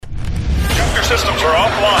systems are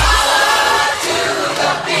offline.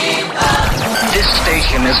 This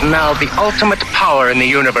station is now the ultimate power in the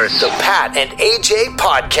universe. The Pat and AJ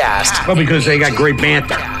Podcast. Well, because they got great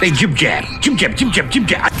banter. They jib-jab.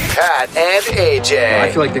 Pat and AJ. I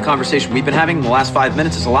feel like the conversation we've been having in the last 5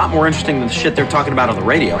 minutes is a lot more interesting than the shit they're talking about on the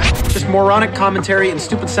radio. Just moronic commentary and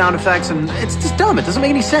stupid sound effects, and it's just dumb. It doesn't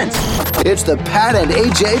make any sense. It's the Pat and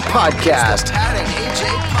AJ Podcast. Pat and AJ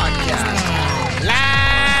Podcast.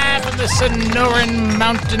 Live from the Sonoran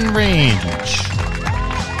Mountain Range.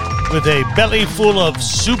 With a belly full of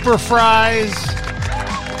super fries.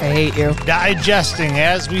 I hate you. Digesting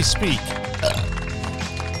as we speak.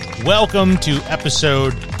 Welcome to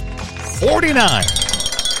episode 49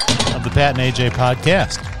 of the Pat and AJ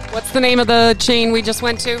Podcast. What's the name of the chain we just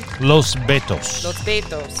went to? Los Betos. Los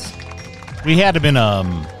Betos. We had been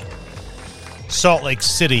Salt Lake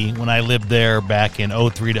City when I lived there back in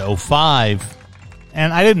 03 to 05.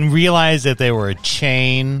 And I didn't realize that they were a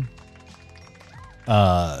chain.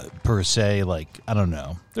 Per se, like, I don't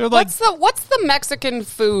know. They're like, what's the Mexican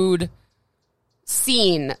food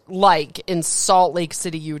scene like in Salt Lake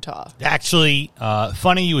City, Utah? Actually,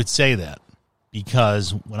 funny you would say that,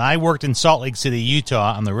 because when I worked in Salt Lake City,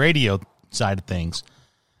 Utah, on the radio side of things,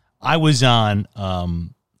 I was on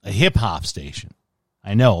a hip-hop station.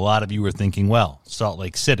 I know a lot of you were thinking, well, Salt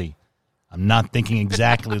Lake City. I'm not thinking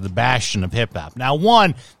exactly the bastion of hip-hop. Now,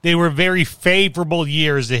 one, they were very favorable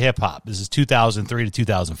years to hip-hop. This is 2003 to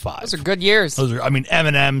 2005. Those are good years. Those are, I mean,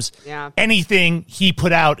 Eminem's, yeah. Anything he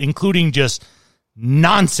put out, including just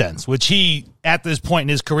nonsense, which he, at this point in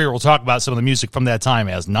his career, will talk about some of the music from that time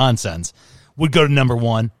as nonsense, would go to number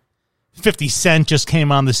one. 50 Cent just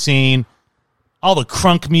came on the scene. All the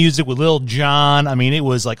crunk music with Lil Jon. I mean, it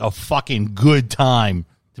was like a fucking good time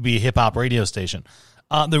to be a hip-hop radio station.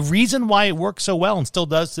 The reason why it works so well and still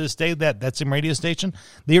does to this day, that same radio station,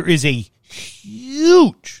 there is a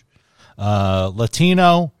huge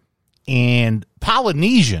Latino and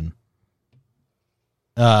Polynesian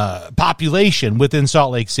population within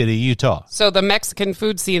Salt Lake City, Utah. So the Mexican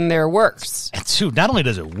food scene there works. And dude, not only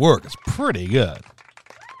does it work, it's pretty good.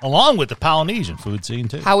 Along with the Polynesian food scene,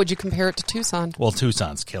 too. How would you compare it to Tucson? Well,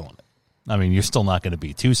 Tucson's killing it. I mean, you're still not going to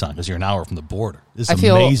beat Tucson because you're an hour from the border. This is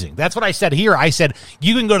amazing. That's what I said here. I said,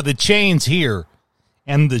 you can go to the chains here,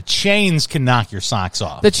 and the chains can knock your socks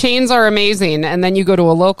off. The chains are amazing, and then you go to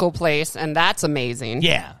a local place, and that's amazing.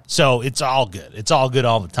 Yeah, so it's all good. It's all good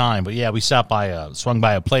all the time. But, yeah, we swung by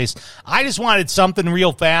a place. I just wanted something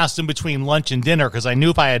real fast in between lunch and dinner because I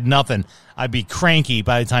knew if I had nothing, I'd be cranky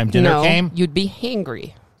by the time dinner came. You'd be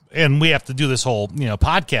hangry. And we have to do this whole,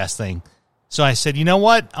 podcast thing. So I said, you know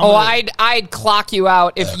what? I'd clock you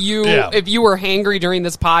out if you were hangry during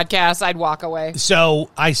this podcast. I'd walk away.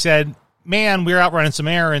 So I said, man, we were out running some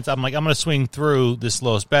errands. I'm like, I'm going to swing through this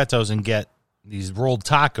Los Betos and get these rolled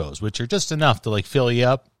tacos, which are just enough to like fill you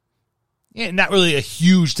up. Yeah, not really a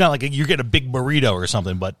huge, not like you're getting a big burrito or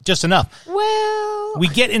something, but just enough. Well, we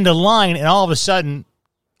get into line, and all of a sudden,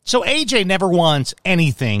 so AJ never wants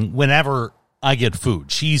anything whenever I get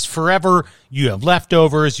food. She's forever, you have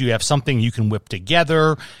leftovers, you have something you can whip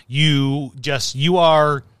together, you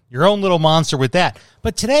are your own little monster with that.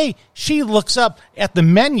 But today, she looks up at the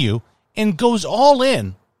menu and goes all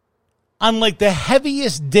in on like the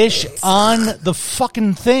heaviest dish on the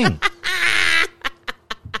fucking thing.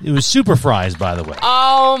 It was super fries, by the way.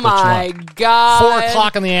 Oh, my God. 4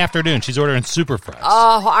 o'clock in the afternoon. She's ordering super fries.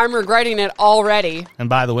 Oh, I'm regretting it already. And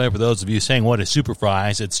by the way, for those of you saying, what is super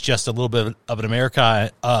fries? It's just a little bit of an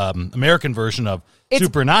American version of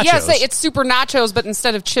super nachos. Yes, it's super nachos, but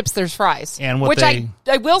instead of chips, there's fries. And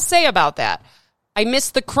I will say about that, I miss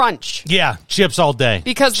the crunch. Yeah, chips all day.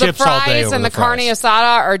 Because chips the fries and the carne fries.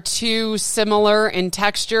 asada are too similar in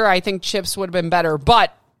texture. I think chips would have been better,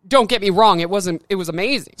 but don't get me wrong, it was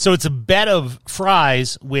amazing. So it's a bed of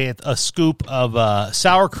fries with a scoop of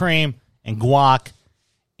sour cream and guac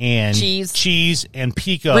and cheese and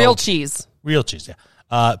pico. Real cheese,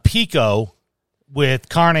 yeah. Pico with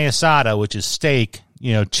carne asada, which is steak,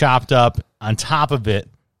 chopped up on top of it.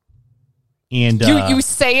 And you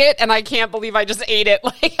say it, and I can't believe I just ate it.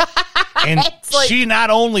 And she not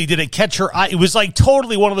only did it catch her eye, it was like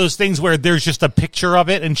totally one of those things where there's just a picture of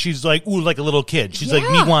it, and she's like, ooh, like a little kid. She's like,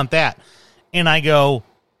 me want that. And I go,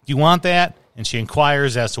 do you want that? And she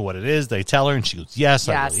inquires as to what it is. They tell her, and she goes, yes.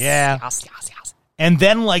 I go, yeah. Yes. And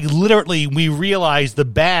then, like, literally, we realized the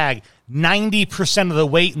bag, 90% of the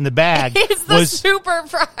weight in the bag is the super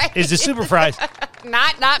fries.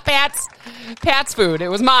 Not Pat's food. It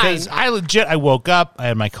was mine. Because I woke up, I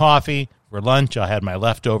had my coffee for lunch, I had my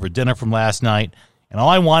leftover dinner from last night, And all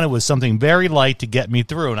I wanted was something very light to get me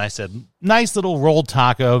through. And I said, nice little rolled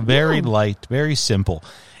taco, very light, very simple.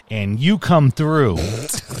 And you come through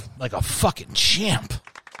like a fucking champ.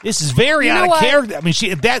 This is very out of character. I mean,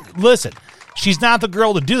 listen, she's not the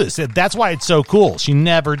girl to do this. That's why it's so cool. She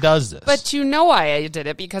never does this. But you know why I did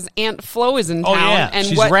it, because Aunt Flo is in town. Oh, yeah. And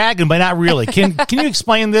she's ragging, but not really. Can you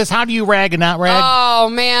explain this? How do you rag and not rag? Oh,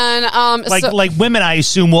 man. Like women, I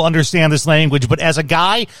assume, will understand this language. But as a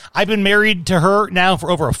guy, I've been married to her now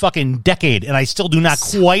for over a fucking decade, and I still do not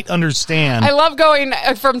quite understand. I love going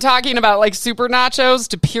from talking about like super nachos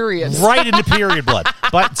to periods. Right into period blood.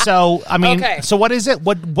 But so, I mean, So what is it?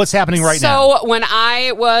 What's happening right now? So when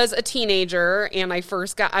I was a teenager and I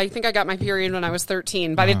think I got my period when I was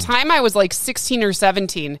 13. By the time I was like 16 or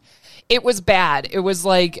 17, it was bad. It was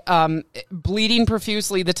like bleeding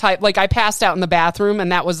profusely, the type, like I passed out in the bathroom,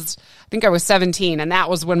 and that was, I think I was 17. And that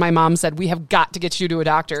was when my mom said, we have got to get you to a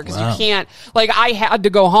doctor because you can't, like I had to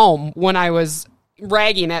go home when I was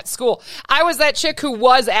ragging at school. I was that chick who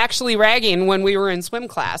was actually ragging when we were in swim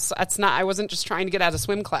class. I wasn't just trying to get out of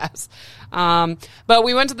swim class. But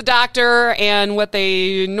we went to the doctor, and what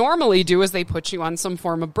they normally do is they put you on some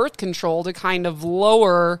form of birth control to kind of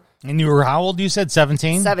lower. And you were how old? You said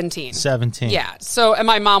 17? 17. 17. Yeah. So, and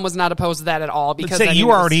my mom was not opposed to that at all, because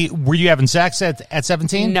were you having sex at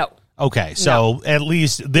 17? No. Okay, so at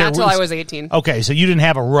least not till I was 18. Okay, so you didn't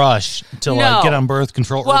have a rush to get on birth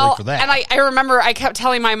control early for that. And I remember I kept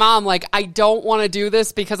telling my mom, like, I don't want to do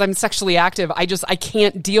this because I'm sexually active. I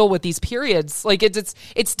can't deal with these periods. Like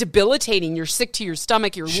it's debilitating. You're sick to your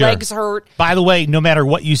stomach. Your legs hurt. By the way, no matter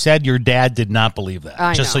what you said, your dad did not believe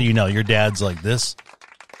that. So you know, your dad's like, this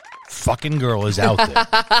fucking girl is out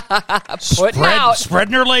there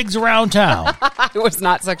spreading her legs around town. I was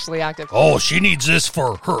not sexually active. Oh, she needs this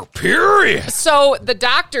for her period. So the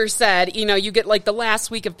doctor said, you get like the last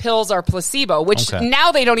week of pills are placebo, which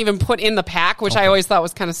now they don't even put in the pack, which I always thought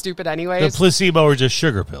was kind of stupid anyways. The placebo are just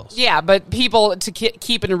sugar pills. Yeah, but people, to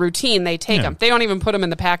keep in a routine, they take them. They don't even put them in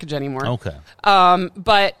the package anymore. Okay.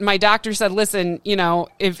 But my doctor said, listen,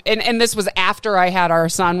 if this was after I had our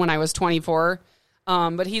son when I was 24.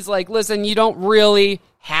 But he's like, listen, you don't really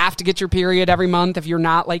have to get your period every month if you're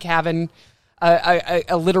not like having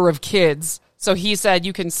a litter of kids. So he said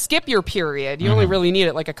you can skip your period. You only really need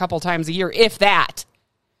it like a couple times a year, if that.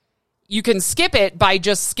 You can skip it by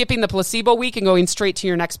just skipping the placebo week and going straight to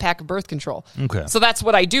your next pack of birth control. Okay. So that's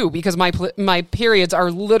what I do, because my periods are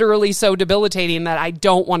literally so debilitating that I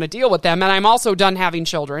don't want to deal with them. And I'm also done having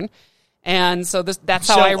children. And so that's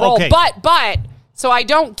how I roll. Okay. But so I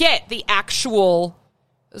don't get the actual...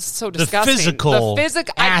 So disgusting. The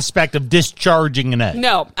physical aspect of discharging an egg.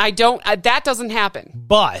 No, I don't. That doesn't happen.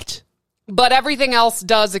 But everything else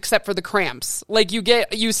does, except for the cramps. Like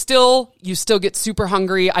you still get super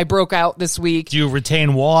hungry. I broke out this week. Do you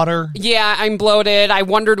retain water? Yeah, I'm bloated. I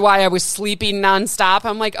wondered why I was sleeping nonstop.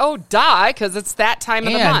 I'm like, oh, duh, because it's that time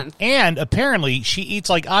of the month. And apparently, she eats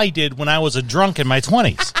like I did when I was a drunk in my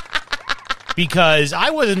 20s. Because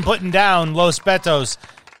I wasn't putting down Los Betos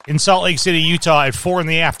in Salt Lake City, Utah at 4 in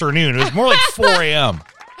the afternoon. It was more like 4 a.m.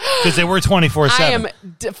 because they were 24/7. I am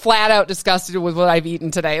flat out disgusted with what I've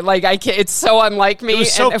eaten today. Like, I can't, it's so unlike me. It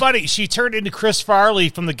was so funny. She turned into Chris Farley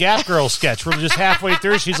from the Gap Girl sketch. We're just halfway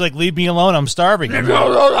through. She's like, leave me alone. I'm starving.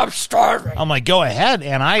 I'm starving. I'm like, go ahead.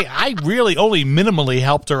 And I really only minimally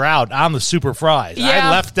helped her out on the super fries. Yeah.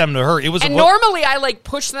 I left them to her. It was normally I like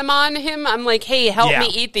push them on him. I'm like, hey, help me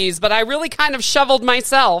eat these. But I really kind of shoveled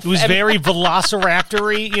myself. It was very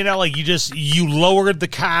velociraptor-y, like you lowered the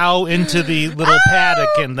cow into the little paddock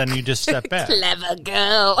and then you just step back. Clever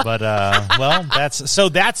girl. But well,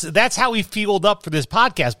 that's how we fueled up for this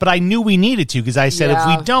podcast. But I knew we needed to, because I said if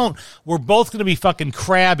we don't, we're both going to be fucking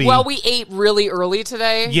crabby. Well, we ate really early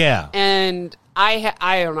today. Yeah, and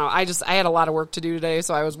I don't know. I had a lot of work to do today,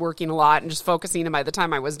 so I was working a lot and just focusing. And by the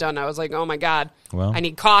time I was done, I was like, oh my God, I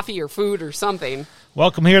need coffee or food or something.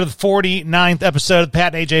 Welcome here to the 49th episode of the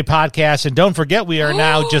Pat and AJ podcast. And don't forget, we are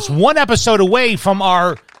now just one episode away from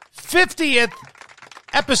our 50th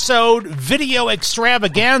episode video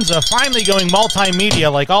extravaganza, finally going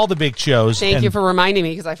multimedia like all the big shows. Thank you for reminding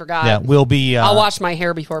me, because I forgot. Yeah, we'll be... I'll wash my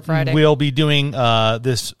hair before Friday. We'll be doing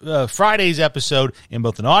this Friday's episode in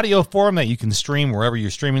both an audio form that you can stream wherever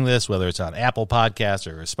you're streaming this, whether it's on Apple Podcasts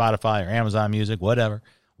or Spotify or Amazon Music, whatever.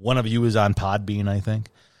 One of you is on Podbean, I think.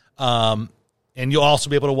 And you'll also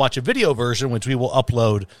be able to watch a video version, which we will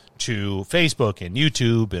upload to Facebook and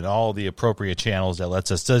YouTube and all the appropriate channels that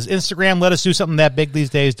lets us. Does Instagram let us do something that big these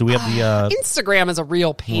days? Do we have the... Instagram is a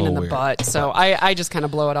real pain in the butt, so I just kind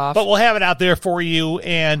of blow it off. But we'll have it out there for you,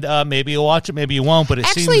 and maybe you'll watch it, maybe you won't, but it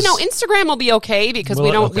Actually, seems... no, Instagram will be okay because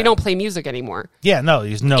we don't play music anymore. Yeah, no,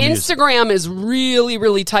 there's no music. Instagram is really,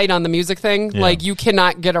 really tight on the music thing. Yeah. Like, you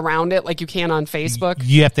cannot get around it like you can on Facebook.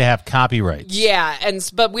 You have to have copyrights. Yeah,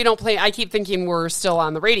 but we don't play... I keep thinking we're still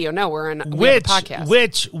on the radio. No, we have a podcast.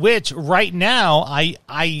 Which right now,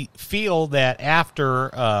 I feel that after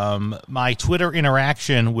my Twitter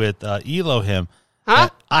interaction with Elohim,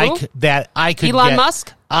 that I could Elon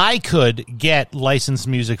Musk? I could get licensed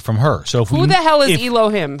music from her. So who the hell is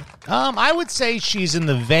Elohim? I would say she's in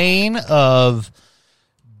the vein of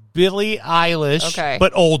Billie Eilish,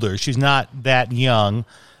 but older. She's not that young.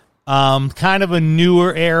 Kind of a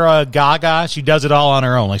newer era Gaga. She does it all on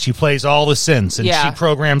her own. Like, she plays all the synths and she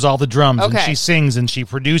programs all the drums and she sings and she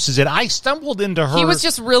produces it. I stumbled into her. He was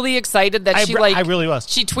just really excited that I really was.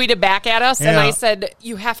 She tweeted back at us and I said,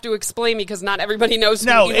 you have to explain because not everybody knows who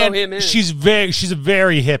Elohim is. She's a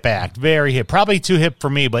very hip act. Very hip. Probably too hip for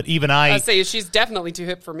me, but even I say she's definitely too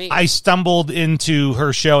hip for me. I stumbled into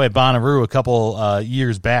her show at Bonnaroo a couple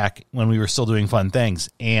years back when we were still doing fun things,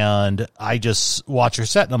 and I just watched her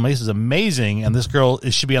set and I'm like, this is amazing, and this girl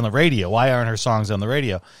should be on the radio. Why aren't her songs on the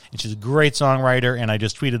radio? And she's a great songwriter, and I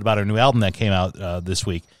just tweeted about her new album that came out this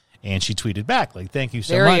week, and she tweeted back, like, thank you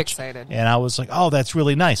so much. Very excited. And I was like, oh, that's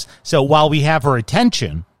really nice. So while we have her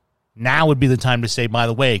attention, now would be the time to say, by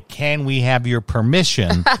the way, can we have your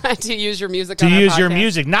permission to use your music to use your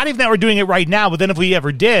music? Not even that we're doing it right now, but then if we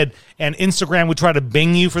ever did, and Instagram would try to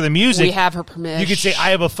bing you for the music, we have her permission. You could say,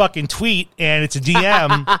 I have a fucking tweet, and it's a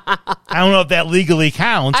DM. I don't know if that legally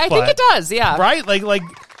counts. I think it does, yeah. Right? Like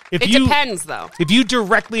if it depends, though. If you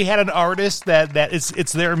directly had an artist that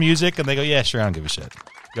it's their music, and they go, yeah, sure, I don't give a shit.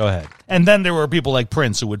 Go ahead. And then there were people like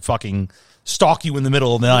Prince who would fucking stalk you in the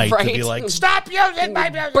middle of the night to be like, stop using my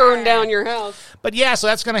music! Burn down your house. But yeah, so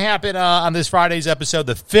that's going to happen on this Friday's episode,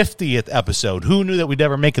 the 50th episode. Who knew that we'd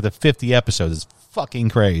ever make it to 50 episodes? It's fucking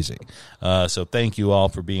crazy. So thank you all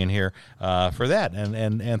for being here for that.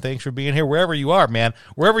 And thanks for being here wherever you are, man.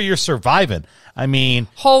 Wherever you're surviving. I mean,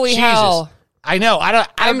 holy Jesus. Hell. I know. I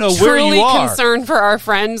don't know where you are. I'm truly concerned for our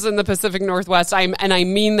friends in the Pacific Northwest. I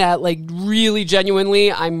mean that, like, really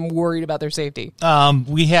genuinely. I'm worried about their safety.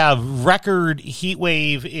 We have record heat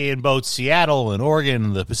wave in both Seattle and Oregon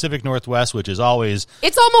and the Pacific Northwest, which is always...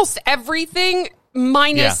 It's almost everything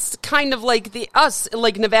minus kind of like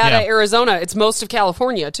like Nevada, Arizona. It's most of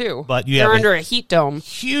California, too. But they're under a heat dome.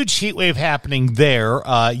 Huge heat wave happening there.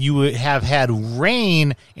 You have had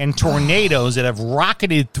rain and tornadoes that have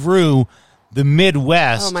rocketed through the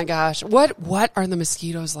Midwest. Oh my gosh. What are the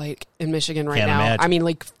mosquitoes like in Michigan right now? Imagine. I mean,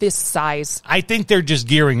 like fist size. I think they're just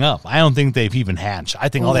gearing up. I don't think they've even hatched. I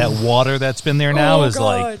think all that water that's been there now is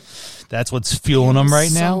like, that's what's fueling them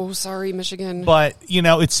right now. So sorry, Michigan. But,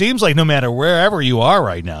 it seems like no matter wherever you are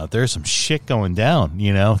right now, there's some shit going down,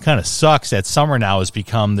 It kind of sucks that summer now has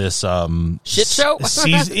become this... shit show?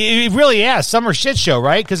 It really has. Summer shit show,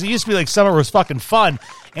 right? Because it used to be like summer was fucking fun.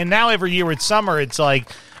 And now every year it's summer, it's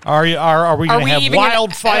like... Are we going to have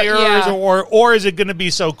wildfires, or is it going to be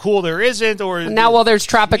so cool there isn't? Or now, there's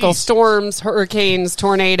tropical storms, hurricanes,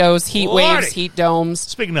 tornadoes, heat waves, heat domes.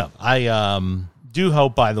 Speaking of, I do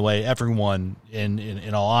hope, by the way, everyone,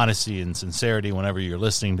 in all honesty and sincerity, whenever you're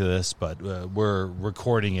listening to this, but we're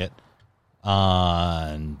recording it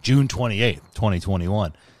on June 28th,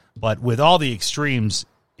 2021. But with all the extremes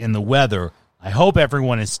in the weather, I hope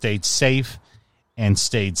everyone has stayed safe and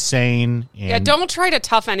stayed sane. And don't try to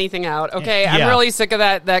tough anything out, okay? I'm really sick of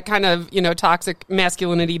that kind of, toxic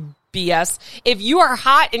masculinity BS. If you are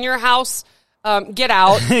hot in your house, get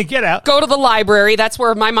out. Get out. Go to the library. That's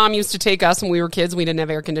where my mom used to take us when we were kids. We didn't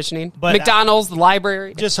have air conditioning. But McDonald's, the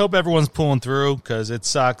library. Just hope everyone's pulling through because it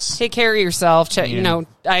sucks. Take care of yourself. Check,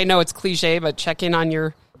 I know it's cliche, but check in on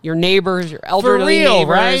your neighbors, your elderly neighbors.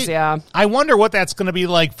 Right? Yeah. I wonder what that's going to be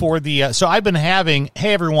like for the... so I've been having...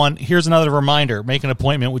 Hey, everyone, here's another reminder. Make an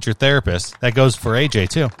appointment with your therapist. That goes for AJ,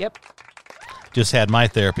 too. Yep. Just had my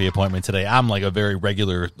therapy appointment today. I'm like a very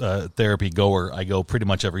regular therapy goer. I go pretty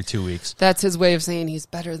much every 2 weeks. That's his way of saying he's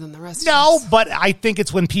better than the rest of us. No, but I think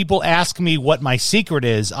it's when people ask me what my secret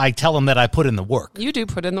is, I tell them that I put in the work. You do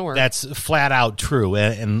put in the work. That's flat out true,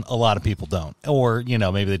 and a lot of people don't. Or,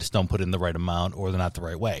 maybe they just don't put in the right amount or they're not the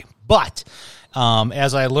right way. But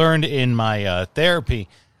as I learned in my therapy,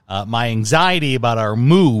 My anxiety about our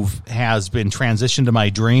move has been transitioned to my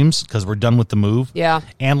dreams because we're done with the move. Yeah.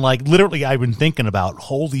 And like literally I've been thinking about,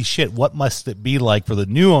 holy shit, what must it be like for the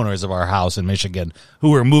new owners of our house in Michigan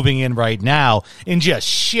who are moving in right now in just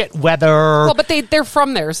shit weather. Well, but they're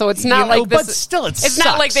from there, so it's not like this. But still, it's sucks.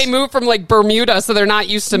 not like they moved from like Bermuda, so they're not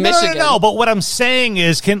used to Michigan. No, but what I'm saying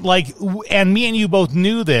is, and me and you both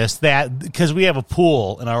knew this, that because we have a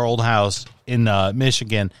pool in our old house in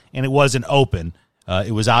Michigan, and it wasn't open.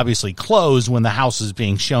 It was obviously closed when the house was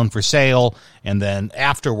being shown for sale, and then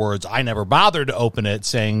afterwards, I never bothered to open it,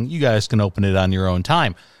 saying, you guys can open it on your own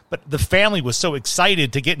time. But the family was so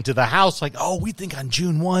excited to get into the house, like, oh, we think on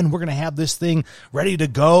June 1, we're going to have this thing ready to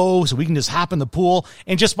go so we can just hop in the pool.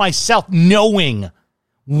 And just myself knowing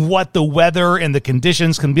what the weather and the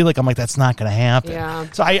conditions can be like, I'm like, that's not going to happen. Yeah.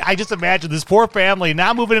 So I just imagine this poor family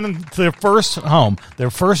now moving into their first home,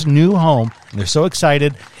 their first new home, and they're so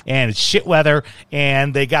excited, and it's shit weather,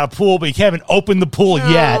 and they got a pool, but you haven't opened the pool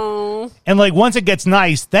yet. And like once it gets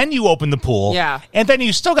nice, then you open the pool. Yeah. And then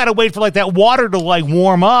you still got to wait for like that water to like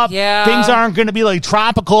warm up. Yeah. Things aren't going to be like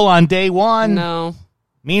tropical on day one. No.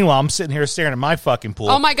 Meanwhile, I'm sitting here staring at my fucking pool.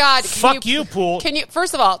 Oh my God! Fuck you, pool. Can you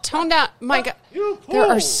first of all tone down? My God, you, pool. there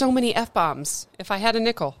are so many F-bombs. If I had a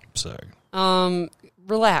nickel, Sorry.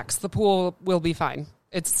 Relax. The pool will be fine.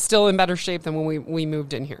 It's still in better shape than when we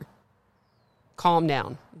moved in here. Calm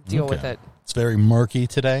down. Deal with it. It's very murky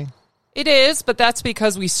today. It is, but that's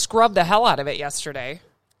because we scrubbed the hell out of it yesterday.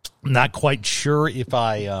 I'm not quite sure if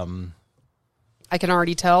I can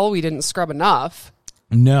already tell we didn't scrub enough.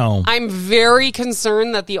 No. I'm very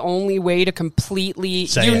concerned that the only way to completely...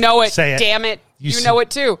 know it, damn it. You know it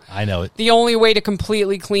too. I know it. The only way to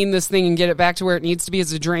completely clean this thing and get it back to where it needs to be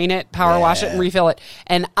is to drain it, power wash it, and refill it.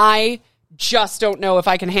 And I just don't know if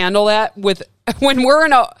I can handle that with... When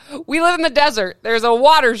we live in the desert, there's a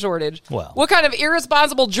water shortage. Well, what kind of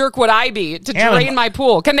irresponsible jerk would I be to drain my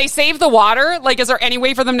pool? Can they save the water? Like, is there any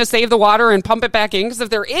way for them to save the water and pump it back in? Because if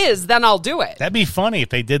there is, then I'll do it. That'd be funny if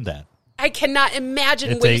they did that. I cannot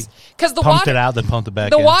imagine because the pumped it out, then pumped it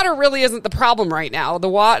back. The in. water really isn't the problem right now.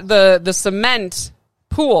 The cement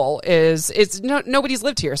pool nobody's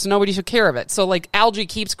lived here, so nobody took care of it. So like algae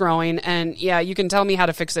keeps growing, and yeah, you can tell me how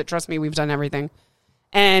to fix it. Trust me, we've done everything.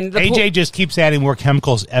 And AJ just keeps adding more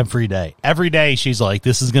chemicals every day. Every day she's like,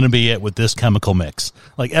 "This is going to be it with this chemical mix."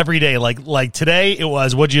 Like every day, like today it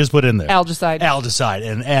was what'd you just put in there?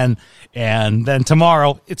 Algicide, and then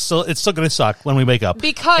tomorrow it's still going to suck when we wake up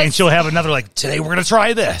and she'll have another like today we're going to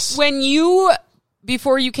try this.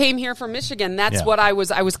 Before you came here from Michigan, that's what I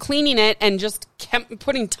was cleaning it and just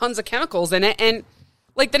putting tons of chemicals in it, and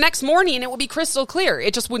like the next morning it would be crystal clear.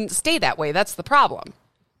 It just wouldn't stay that way. That's the problem.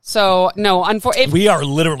 So, no, unfortunately... We are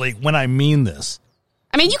literally, when I mean this...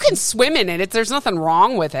 I mean, you can swim in it. There's nothing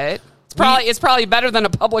wrong with it. It's probably better than a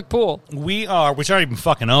public pool. Which aren't even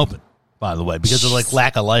fucking open, by the way, because of, like,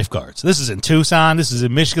 lack of lifeguards. This is in Tucson. This is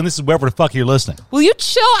in Michigan. This is wherever the fuck you're listening. Will you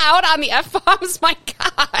chill out on the F-bombs? My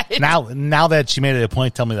God. Now that she made it a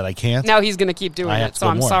point, tell me that I can't. Now he's going to keep doing it, so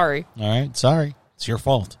I'm sorry. All right, sorry. It's your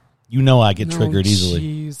fault. You know I get triggered easily.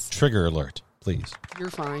 Geez. Trigger alert, please. You're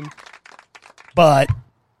fine. But...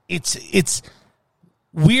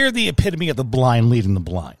 We're the epitome of the blind leading the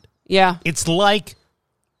blind. Yeah. It's like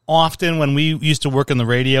often when we used to work in the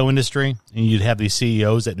radio industry and you'd have these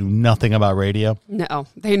CEOs that knew nothing about radio. No,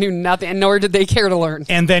 they knew nothing, nor did they care to learn.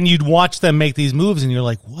 And then you'd watch them make these moves and you're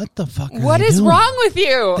like, what the fuck are they doing? What is wrong with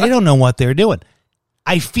you? They don't know what they're doing.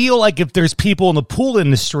 I feel like if there's people in the pool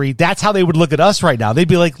industry, that's how they would look at us right now. They'd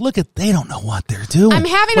be like, they don't know what they're doing.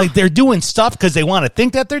 They're doing stuff because they want to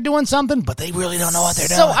think that they're doing something, but they really don't know what they're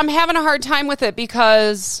doing. So I'm having a hard time with it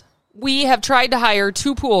because we have tried to hire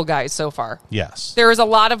 2 pool guys so far. Yes. There's a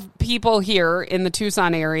lot of people here in the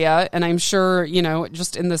Tucson area, and I'm sure,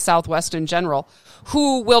 just in the Southwest in general,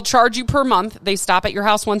 who will charge you per month. They stop at your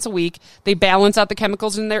house once a week. They balance out the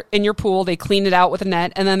chemicals in your pool. They clean it out with a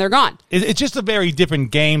net, and then they're gone. It's just a very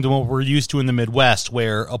different game than what we're used to in the Midwest,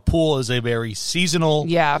 where a pool is a very seasonal,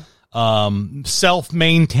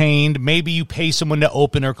 self-maintained. Maybe you pay someone to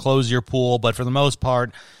open or close your pool, but for the most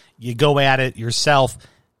part, you go at it yourself.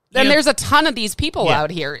 And there's a ton of these people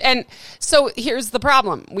out here. And so here's the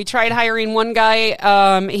problem. We tried hiring one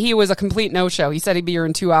guy. He was a complete no-show. He said he'd be here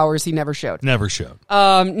in 2 hours. He never showed.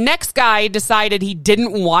 Next guy decided he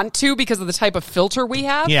didn't want to because of the type of filter we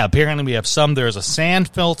have. Yeah, apparently we have there's a sand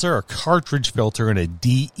filter, a cartridge filter, and a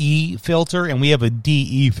DE filter. And we have a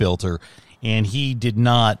DE filter. And he did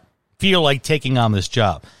not feel like taking on this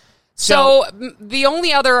job. So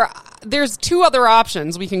there's 2 other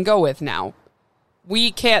options we can go with now.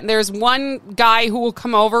 There's one guy who will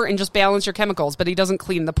come over and just balance your chemicals, but he doesn't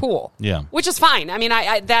clean the pool. Yeah. Which is fine. I mean,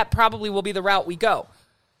 that probably will be the route we go.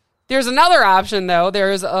 There's another option, though.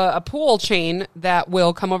 There's a pool chain that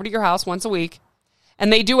will come over to your house once a week,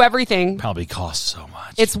 and they do everything. Probably costs so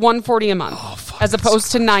much. It's $140 a month, as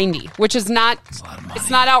opposed to $90, which is not. That's a lot of money. It's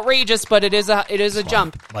not outrageous, but it is a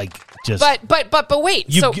jump. Like just. But wait.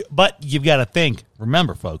 But you've got to think.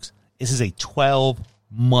 Remember, folks, this is a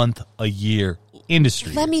 12-month-a-year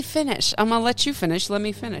industry. Let me finish. I'm gonna let you finish. Let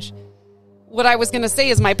me finish. What I was gonna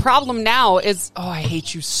say is my problem now is. Oh, I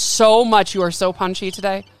hate you so much. You are so punchy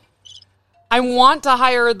today. I want to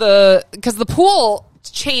hire because the pool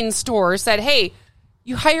chain store said, hey,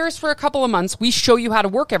 you hire us for a couple of months. We show you how to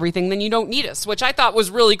work everything. Then you don't need us, which I thought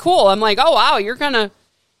was really cool. I'm like, oh, wow, you're going to,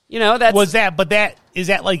 that's. Is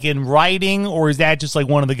that like in writing, or is that just like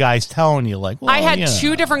one of the guys telling you like, well, I had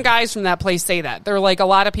two different guys from that place say that. They're like, a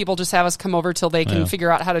lot of people just have us come over till they can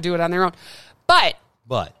figure out how to do it on their own. But.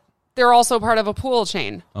 They're also part of a pool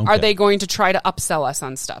chain. Okay. Are they going to try to upsell us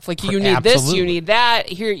on stuff? Like, you need this, you need that.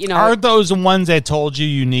 Here, Are those the ones that told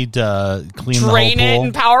you need to clean the whole pool? Drain it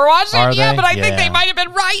and power wash it? Are yeah, they? But I think they might have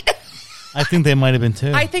been right. I think they might have been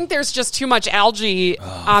too. I think there's just too much algae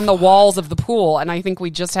on the walls of the pool, and I think we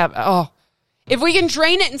just have... if we can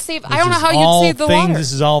drain it and save... I don't know how you'd save the water.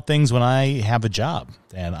 This is all things when I have a job,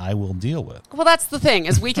 and I will deal with. Well, that's the thing,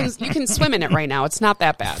 is you can swim in it right now. It's not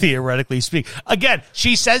that bad. Theoretically speaking. Again,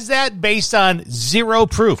 she says that based on zero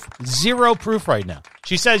proof. Zero proof right now.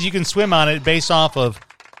 She says you can swim on it based off of,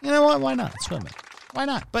 you know what, why not? Swim in it. Why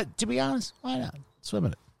not? But to be honest, why not? Swim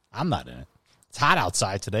in it. I'm not in it. It's hot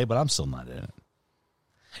outside today, but I'm still not in it.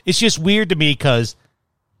 It's just weird to me because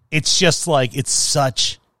it's just like, it's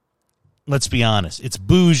such... Let's be honest. It's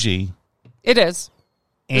bougie. It is.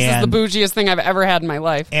 This is the bougiest thing I've ever had in my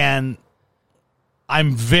life. And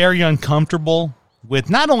I'm very uncomfortable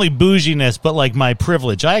with not only bouginess, but like my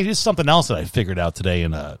privilege. It's something else that I figured out today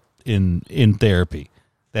in therapy.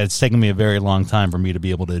 That it's taken me a very long time for me to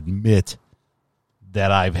be able to admit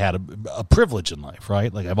that I've had a privilege in life,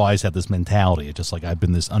 right? Like, I've always had this mentality. It's just like I've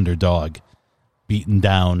been this underdog, beaten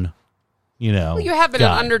down. Well, you have been an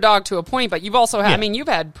underdog to a point, but you've also had, you've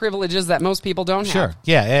had privileges that most people don't have. Sure.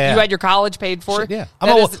 Yeah. You had your college paid for. Sure, yeah.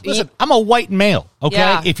 I'm a white male, okay?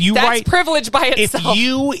 Yeah, that's privilege by itself.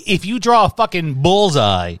 If you draw a fucking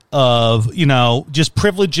bullseye of, just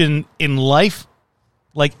privilege in life,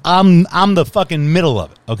 like I'm the fucking middle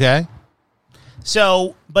of it, okay?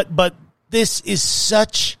 So, but this is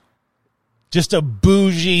such just a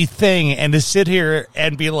bougie thing, and to sit here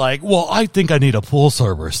and be like, well, I think I need a pool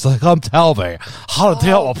service. Like, tell me how to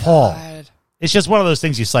deal with pool. It's just one of those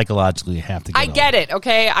things you psychologically have to get over. Get it,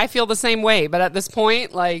 okay? I feel the same way, but at this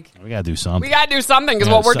point, like... We gotta do something. Because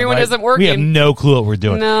what we're doing isn't working. We have no clue what we're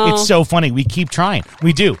doing. No. It's so funny. We keep trying.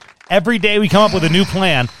 We do. Every day we come up with a new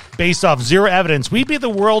plan based off zero evidence. We'd be the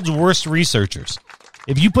world's worst researchers.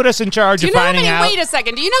 If you put us in charge of finding out... Wait a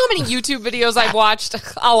second. Do you know how many YouTube videos I've watched?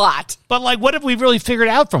 A lot. But, like, what have we really figured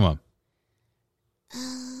out from them?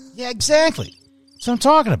 Yeah, exactly. That's what I'm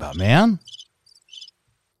talking about, man.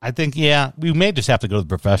 I think, we may just have to go to the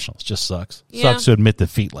professionals. Just sucks. Yeah. Sucks to admit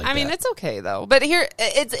defeat like that. I mean, it's okay, though. But here,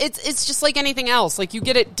 it's just like anything else. Like, you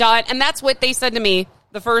get it done. And that's what they said to me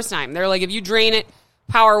the first time. They're like, if you drain it,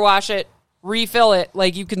 power wash it, refill it,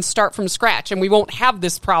 like, you can start from scratch, and we won't have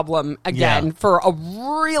this problem again for a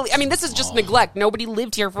really... I mean, this is just neglect. Nobody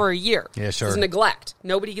lived here for a year. Yeah, sure. It's neglect.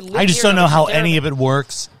 Nobody lived here. I just don't know how any of it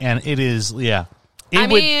works, and it is,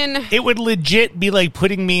 It would legit be like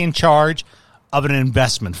putting me in charge of an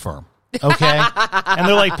investment firm, okay? And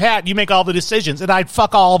they're like, Pat, you make all the decisions, and I'd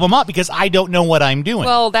fuck all of them up because I don't know what I'm doing.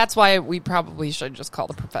 Well, that's why we probably should just call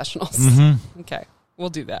the professionals. Mm-hmm. Okay, we'll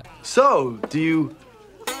do that. So, do you...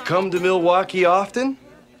 come to Milwaukee often?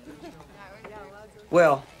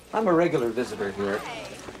 Well, I'm a regular visitor here,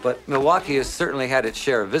 but Milwaukee has certainly had its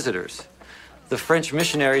share of visitors. The French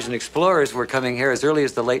missionaries and explorers were coming here as early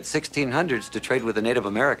as the late 1600s to trade with the Native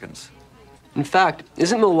Americans. In fact,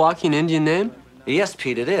 isn't Milwaukee an Indian name? Yes,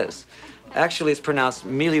 Pete, it is. Actually, it's pronounced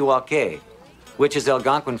Milwaukee, which is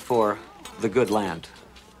Algonquin for the good land.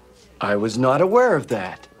 I was not aware of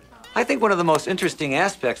that. I think one of the most interesting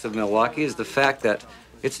aspects of Milwaukee is the fact that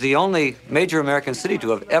it's the only major American city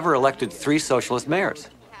to have ever elected 3 socialist mayors.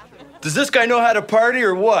 Does this guy know how to party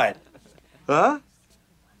or what? Huh?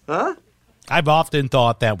 I've often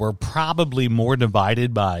thought that we're probably more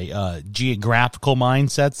divided by geographical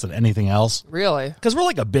mindsets than anything else. Really? Because we're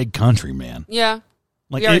like a big country, man. Yeah.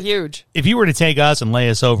 Like, we are huge. If you were to take us and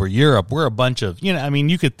lay us over Europe, we're a bunch of,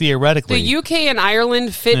 you could theoretically... The UK and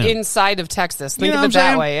Ireland fit inside of Texas. Think of it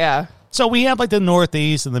that way, yeah. So we have like the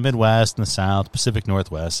Northeast and the Midwest and the South, Pacific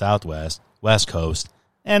Northwest, Southwest, West Coast,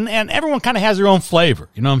 and everyone kind of has their own flavor.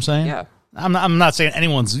 You know what I'm saying? Yeah. I'm not saying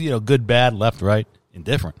anyone's good, bad, left, right,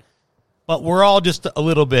 indifferent, but we're all just a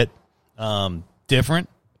little bit different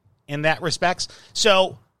in that respects.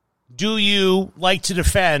 So, do you like to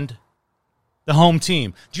defend the home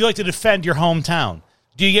team? Do you like to defend your hometown?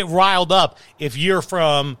 Do you get riled up if you're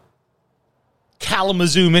from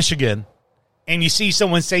Kalamazoo, Michigan, and you see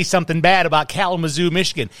someone say something bad about Kalamazoo,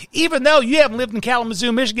 Michigan, even though you haven't lived in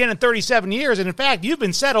Kalamazoo, Michigan in 37 years, and in fact, you've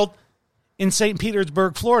been settled in St.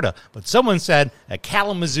 Petersburg, Florida. But someone said that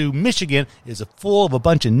Kalamazoo, Michigan is full of a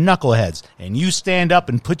bunch of knuckleheads, and you stand up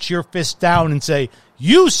and put your fist down and say,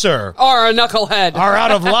 you, sir, are a knucklehead, are out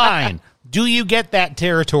of line. Do you get that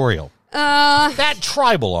territorial? That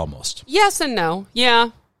tribal almost. Yes and no. Yeah.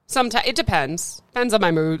 Sometimes it depends. Depends on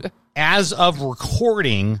my mood. As of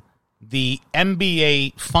recording, the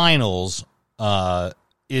NBA Finals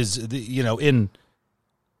is in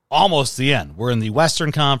almost the end. We're in the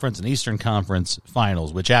Western Conference and Eastern Conference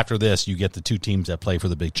Finals, which after this you get the two teams that play for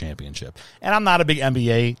the big championship. And I'm not a big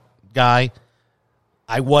NBA guy.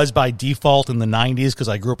 I was by default in the 90s because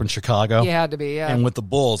I grew up in Chicago. You had to be, yeah. And with the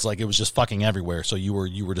Bulls, like it was just fucking everywhere. So you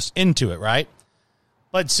were just into it, right?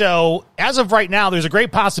 But so as of right now, there's a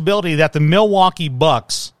great possibility that the Milwaukee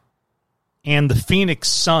Bucks and the Phoenix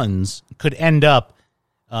Suns could end up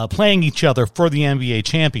playing each other for the NBA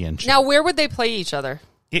championship. Now, where would they play each other?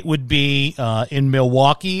 It would be in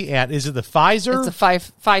Milwaukee at, is it the Pfizer? It's a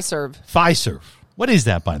Fiserv. Fiserv. What is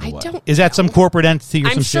that, by the way? Don't is that know. some corporate entity or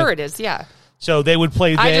some shit? I'm sure it is, yeah. So they would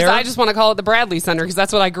play there. I just want to call it the Bradley Center because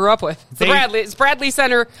that's what I grew up with. It's Bradley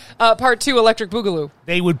Center Part 2 Electric Boogaloo.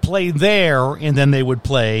 They would play there, and then they would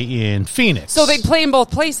play in Phoenix. So they'd play in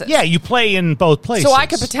both places. Yeah, you play in both places. So I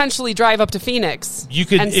could potentially drive up to Phoenix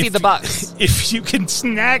and see the Bucks. If you can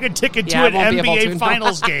snag a ticket to an NBA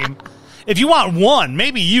Finals game. If you want one,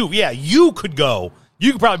 maybe you could go.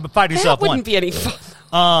 You could probably find yourself one. That wouldn't be any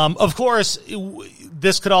fun. Of course,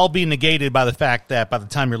 this could all be negated by the fact that by the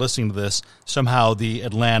time you're listening to this, somehow the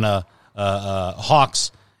Atlanta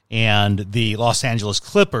Hawks and the Los Angeles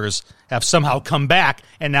Clippers have somehow come back,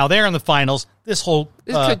 and now they're in the finals. This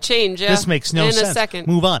could change, yeah. This makes no sense. In a second.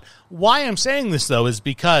 Move on. Why I'm saying this, though, is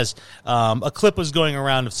because a clip was going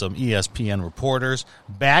around of some ESPN reporters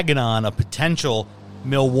bagging on a potential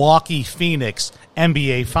Milwaukee-Phoenix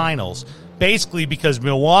NBA Finals, basically because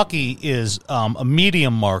Milwaukee is a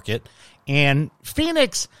medium market, and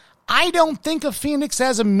Phoenix, I don't think of Phoenix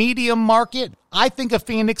as a medium market. I think of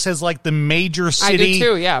Phoenix as like the major city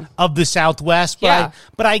of the Southwest. But,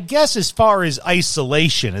 but I guess as far as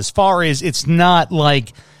isolation, as far as it's not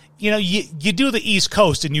like, you do the East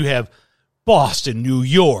Coast and you have Boston, New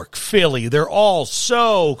York, Philly. They're all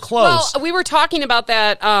so close. Well, we were talking about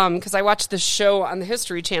that because I watched this show on the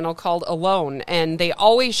History Channel called Alone, and they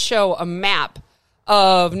always show a map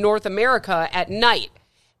of North America at night.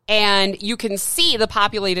 And you can see the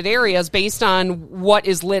populated areas based on what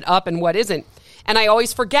is lit up and what isn't. And I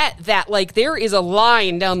always forget that, like, there is a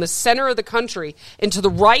line down the center of the country, and to the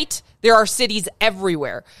right, there are cities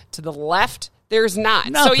everywhere. To the left, there's not.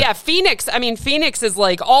 Nothing. So, yeah, Phoenix is,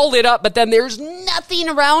 like, all lit up, but then there's nothing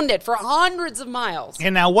around it for hundreds of miles.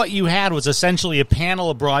 And now what you had was essentially a panel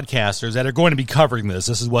of broadcasters that are going to be covering this.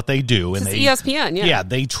 This is what they do. It's ESPN, yeah. Yeah,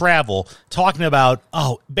 they travel, talking about,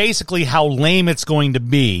 basically how lame it's going to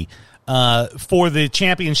be for the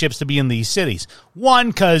championships to be in these cities. One,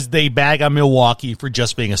 because they bag on Milwaukee for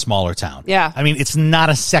just being a smaller town. Yeah. I mean, it's not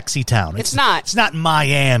a sexy town. It's not. It's not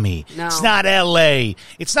Miami. No. It's not L.A.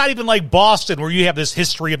 It's not even like Boston where you have this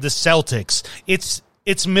history of the Celtics. It's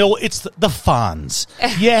the Fonz.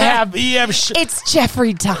 It's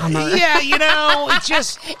Jeffrey Dahmer. Yeah, it's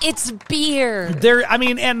just it's beer.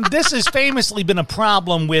 And this has famously been a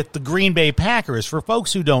problem with the Green Bay Packers. For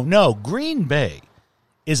folks who don't know, Green Bay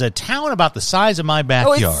is a town about the size of my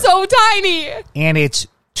backyard. Oh, it's so tiny. And it's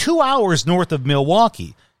 2 hours north of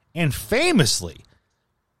Milwaukee. And famously,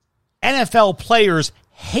 NFL players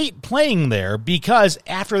hate playing there because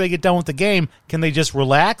after they get done with the game, can they just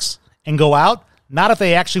relax and go out? Not if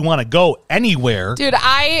they actually want to go anywhere. Dude,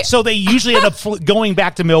 So they usually end up going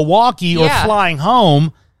back to Milwaukee or flying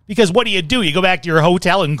home. Because what do? You go back to your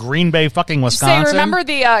hotel in Green Bay, fucking Wisconsin? Remember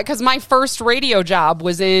because my first radio job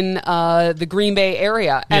was in the Green Bay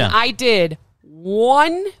area, and I did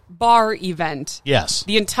one bar event. Yes.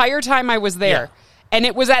 The entire time I was there. Yeah. And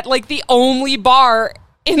it was at, like, the only bar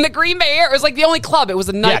in the Green Bay area. It was like the only club. It was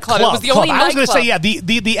a nightclub. It was the only nightclub. I was going to say,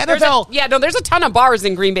 the NFL. There's a ton of bars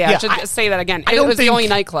in Green Bay. I should say that again. It was the only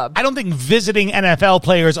nightclub. I don't think visiting NFL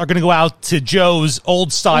players are going to go out to Joe's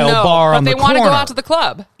old style bar on the corner. But they want to go out to the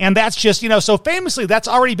club. And that's just, so famously, that's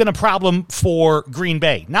already been a problem for Green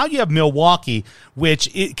Bay. Now you have Milwaukee, which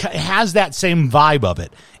it has that same vibe of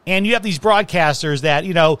it. And you have these broadcasters that,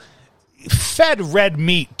 fed red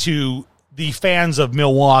meat to the fans of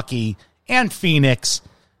Milwaukee and Phoenix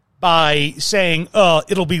by saying,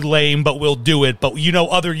 it'll be lame, but we'll do it. But,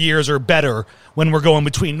 other years are better when we're going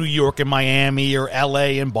between New York and Miami or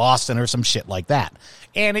L.A. and Boston or some shit like that.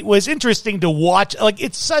 And it was interesting to watch.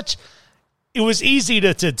 It was easy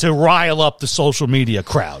to rile up the social media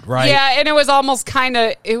crowd, right? Yeah, and it was almost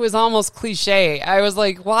cliche. I was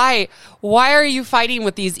like, why are you fighting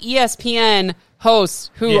with these ESPN hosts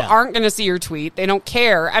who aren't going to see your tweet? They don't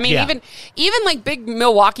care. I mean, even like big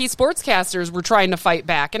Milwaukee sportscasters were trying to fight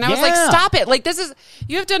back. And I was like, stop it. Like,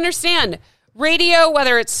 you have to understand, radio,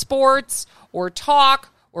 whether it's sports or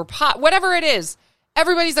talk or pop, whatever it is,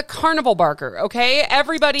 everybody's a carnival barker, okay?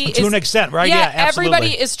 Everybody to an extent, right? Yeah, absolutely.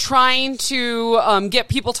 Everybody is trying to get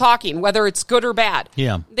people talking, whether it's good or bad.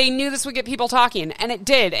 Yeah. They knew this would get people talking, and it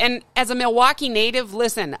did. And as a Milwaukee native,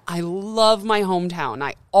 listen, I love my hometown.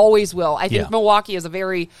 I always will. I think Milwaukee is a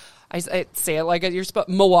very... I say it like you're supposed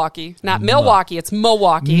Milwaukee, not Milwaukee. It's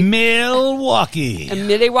Milwaukee. Milwaukee.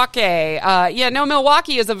 Milwaukee.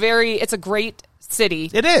 Milwaukee is it's a great city.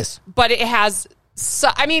 It is. But it has...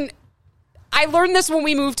 I learned this when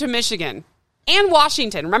we moved to Michigan and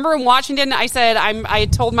Washington. Remember in Washington, I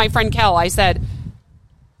told my friend Kel, I said,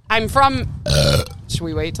 I'm from... Should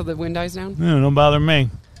we wait till the wind dies down? No, don't bother me.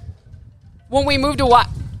 When we moved to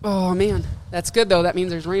oh, man. That's good, though. That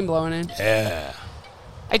means there's rain blowing in. Yeah.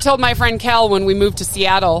 I told my friend Kel when we moved to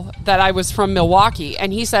Seattle that I was from Milwaukee,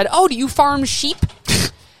 and he said, oh, do you farm sheep?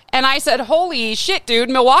 And I said, holy shit, dude,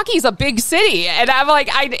 Milwaukee's a big city. And I'm like,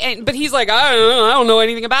 but he's like, I don't know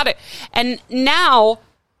anything about it. And now,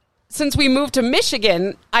 since we moved to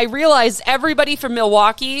Michigan, I realized everybody from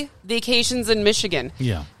Milwaukee vacations in Michigan.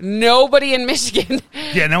 Yeah. Nobody in Michigan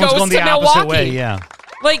no one's going the opposite way, yeah.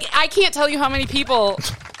 Like, I can't tell you how many people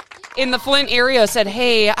in the Flint area said,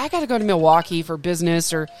 hey, I got to go to Milwaukee for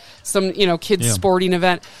business or some, kids sporting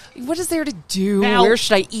event. What is there to do? Now, where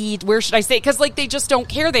should I eat? Where should I stay? Because, they just don't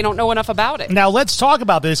care. They don't know enough about it. Now, let's talk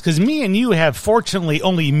about this because me and you have, fortunately,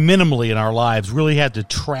 only minimally in our lives really had to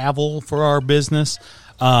travel for our business.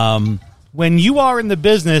 When you are in the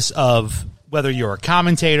business of whether you're a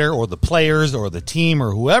commentator or the players or the team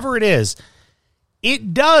or whoever it is,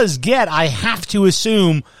 it does get, I have to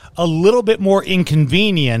assume, a little bit more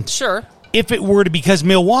inconvenient. Sure. If it were to, because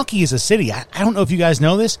Milwaukee is a city. I don't know if you guys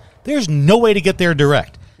know this. There's no way to get there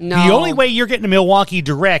direct. No. The only way you're getting to Milwaukee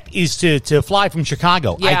direct is to fly from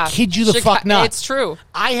Chicago. Yeah. I kid you the fuck not. It's true.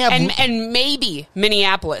 I have and maybe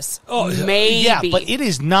Minneapolis. Oh, maybe. Yeah, but it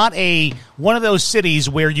is not one of those cities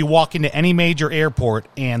where you walk into any major airport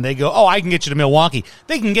and they go, I can get you to Milwaukee.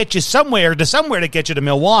 They can get you somewhere to get you to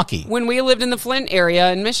Milwaukee. When we lived in the Flint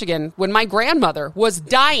area in Michigan, when my grandmother was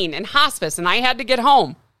dying in hospice and I had to get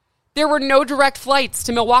home, there were no direct flights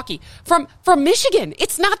to Milwaukee from Michigan.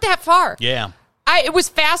 It's not that far. Yeah. It was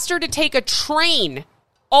faster to take a train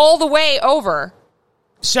all the way over.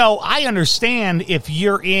 So I understand if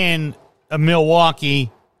you're in a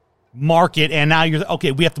Milwaukee market and now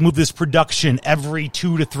we have to move this production every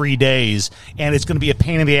 2 to 3 days and it's going to be a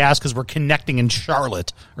pain in the ass because we're connecting in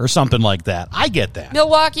Charlotte or something like that. I get that.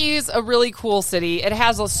 Milwaukee's a really cool city. It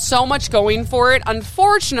has so much going for it.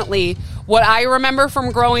 Unfortunately, what I remember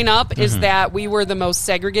from growing up is that we were the most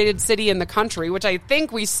segregated city in the country, which I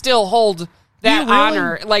think we still hold that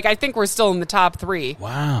honor. I think we're still in the top 3.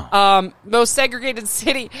 Wow. Most segregated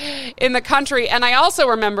city in the country. And I also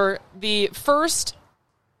remember the first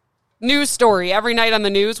news story every night on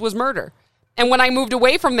the news was murder. And when I moved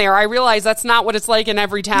away from there, I realized that's not what it's like in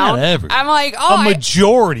every town. Not every. I'm like, a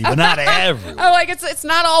majority, but not every. I'm like, it's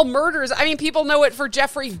not all murders. I mean, people know it for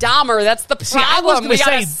Jeffrey Dahmer. That's the problem. We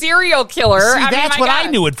got a serial killer. That's what I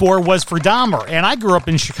knew it for was for Dahmer. And I grew up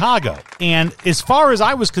in Chicago. And as far as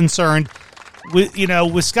I was concerned,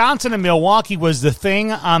 Wisconsin and Milwaukee was the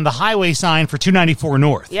thing on the highway sign for 294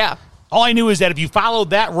 North. Yeah. All I knew is that if you followed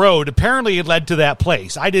that road, apparently it led to that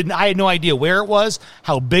place. I had no idea where it was,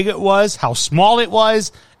 how big it was, how small it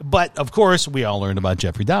was. But, of course, we all learned about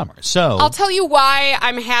Jeffrey Dahmer. So I'll tell you why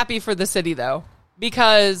I'm happy for the city, though.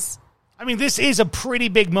 Because I mean, this is a pretty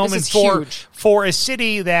big moment huge. for a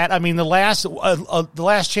city that, I mean, the last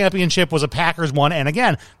championship was a Packers one, and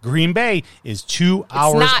again, Green Bay is 2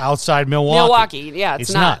 hours outside Milwaukee. Yeah,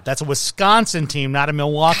 it's not. That's a Wisconsin team, not a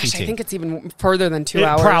Milwaukee Gosh, team. I think it's even further than 2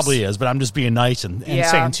 hours. It probably is, but I'm just being nice and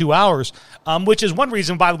saying 2 hours, which is one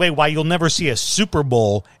reason, by the way, why you'll never see a Super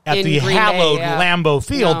Bowl at In the Green hallowed Bay, yeah. Lambeau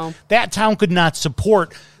Field. No. That town could not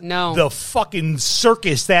support the fucking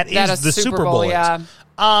circus that is the Super Bowl. Yeah.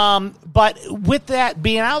 But with that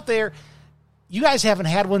being out there, you guys haven't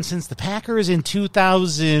had one since the Packers in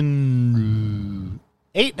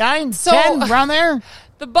 2008, 9, 10, around there?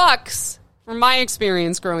 The Bucks, from my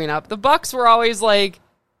experience growing up, the Bucks were always like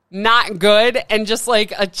not good and just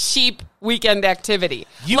like a cheap weekend activity.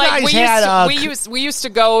 You guys had we used to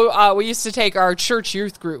go. We used to take our church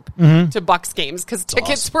youth group to Bucks games because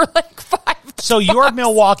tickets were like $5. So your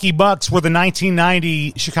Milwaukee Bucks were the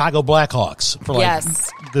 1990 Chicago Blackhawks for like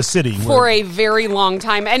the city for a very long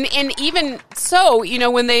time, and even so, you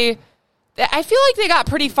know, when I feel like they got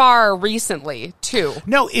pretty far recently too.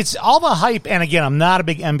 No, it's all the hype, and again, I'm not a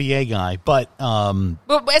big NBA guy, but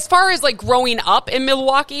as far as like growing up in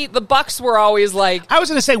Milwaukee, the Bucks were always like, I was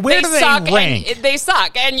going to say, where do they rank? They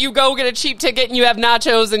suck, and you go get a cheap ticket, and you have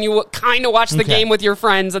nachos, and you kind of watch the game with your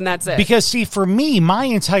friends, and that's it. Because see, for me, my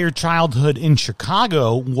entire childhood in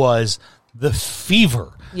Chicago was the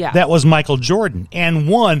fever that was Michael Jordan, and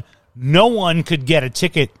no one could get a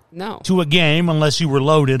ticket to a game unless you were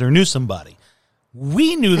loaded or knew somebody.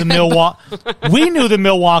 We knew the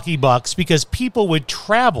Milwaukee Bucks because people would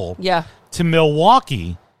travel to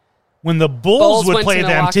Milwaukee when the Bulls would play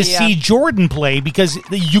them to see Jordan play because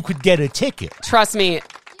you could get a ticket. Trust me,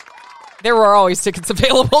 there were always tickets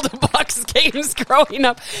available to Bucks games growing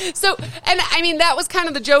up. So, and I mean, that was kind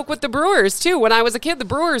of the joke with the Brewers too. When I was a kid, the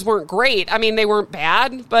Brewers weren't great. I mean, they weren't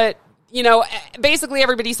bad, but you know, basically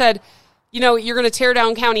everybody said, you know, you're going to tear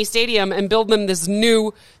down County Stadium and build them this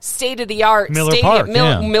new state-of-the-art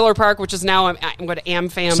Miller Park, which is now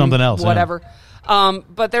AmFam, something else, whatever.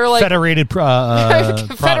 But they're like Federated Product.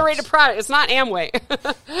 It's not Amway.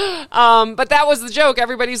 But that was the joke.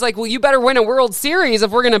 Everybody's like, well, you better win a World Series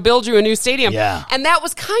if we're going to build you a new stadium. Yeah. And that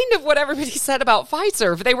was kind of what everybody said about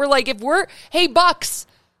Fiserv. They were like, hey, Bucks,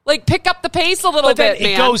 like, pick up the pace a little bit,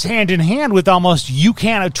 man. It goes hand in hand with almost you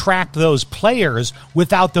can't attract those players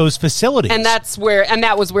without those facilities. And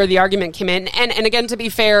that was where the argument came in. And again, to be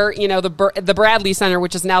fair, you know, the Bradley Center,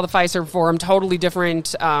 which is now the Fiserv Forum, totally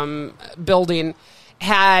different building,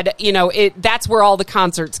 had, you know, that's where all the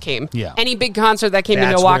concerts came. Yeah. Any big concert that came to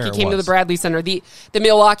Milwaukee came to the Bradley Center. The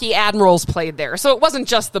Milwaukee Admirals played there. So it wasn't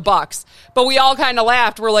just the Bucks. But we all kind of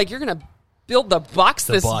laughed. We're like, you're going to build the Bucks,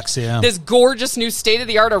 this gorgeous new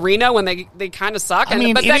state-of-the-art arena when they kind of suck. But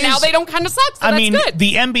then now they don't kind of suck, so that's good.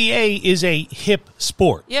 The NBA is a hip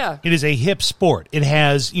sport. Yeah. It is a hip sport. It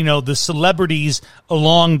has, you know, the celebrities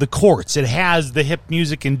along the courts. It has the hip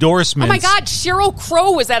music endorsements. Oh, my God. Sheryl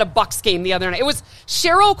Crow was at a Bucks game the other night. It was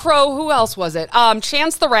Sheryl Crow. Who else was it?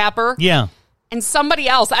 Chance the Rapper. Yeah. And somebody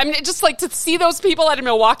else. I mean, just like to see those people at a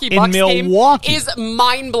Milwaukee Bucks game is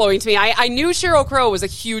mind-blowing to me. I knew Sheryl Crow was a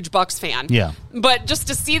huge Bucks fan. Yeah. But just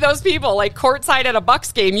to see those people like courtside at a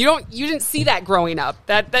Bucks game, you didn't see that growing up.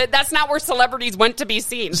 That's not where celebrities went to be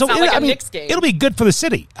seen. It's not like a Knicks game. It'll be good for the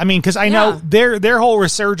city. I mean, because I know their whole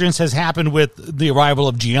resurgence has happened with the arrival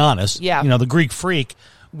of Giannis. Yeah. You know, the Greek Freak,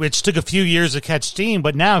 which took a few years to catch steam,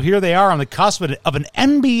 but now here they are on the cusp of an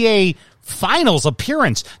NBA Finals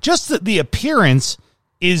appearance. Just the appearance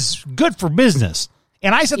is good for business.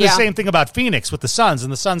 And I said the same thing about Phoenix with the Suns.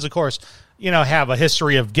 And the Suns, of course, you know, have a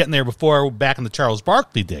history of getting there before back in the Charles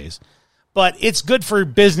Barkley days. But it's good for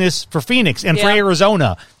business for Phoenix and for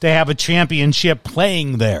Arizona to have a championship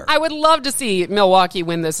playing there. I would love to see Milwaukee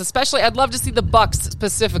win this, especially I'd love to see the Bucks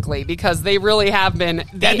specifically because they really have been.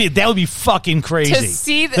 That would be fucking crazy. To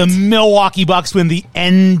see the Milwaukee Bucks win the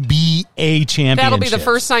NBA championship. That'll be the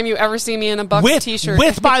first time you ever see me in a Bucks t-shirt.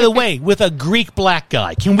 By the way, with a Greek black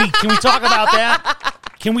guy. Can we talk about that?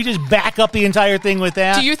 Can we just back up the entire thing with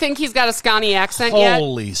that? Do you think he's got a Scotty accent yet?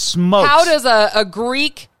 Holy smokes. How does a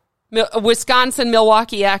Greek Wisconsin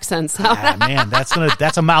Milwaukee accent sound? Man,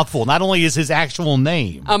 that's a mouthful. Not only is his actual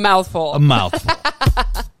name a mouthful.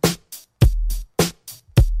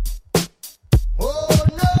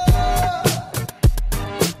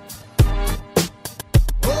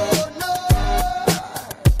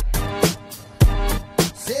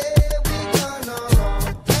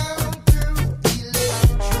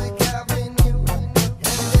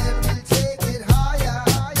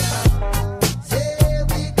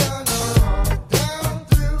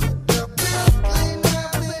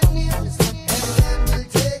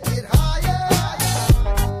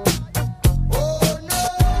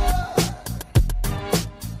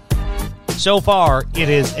 So far, it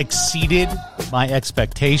has exceeded my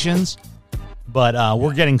expectations, but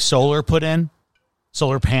we're getting solar put in,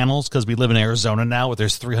 solar panels, because we live in Arizona now where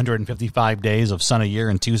there's 355 days of sun a year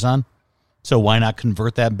in Tucson. So why not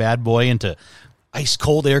convert that bad boy into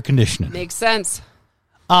ice-cold air conditioning? Makes sense.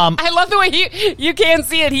 I love the way you can't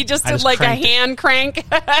see it. He just did like a hand crank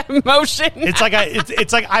motion. It's like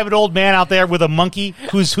I have an old man out there with a monkey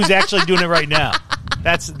who's actually doing it right now.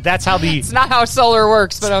 That's how the. It's not how solar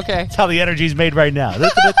works, but okay. That's how the energy is made right now.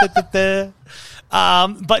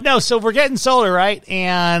 But no, so we're getting solar, right?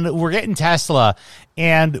 And we're getting Tesla,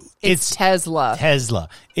 and it's Tesla.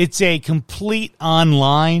 It's a complete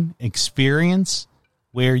online experience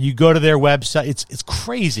where you go to their website. It's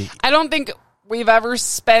crazy. I don't think we've ever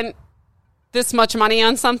spent this much money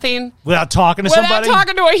on something without talking to somebody. Without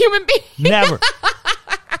talking to a human being. Never.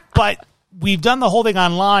 But we've done the whole thing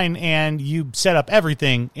online, and you set up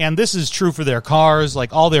everything, and this is true for their cars,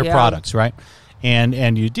 like all their products, right?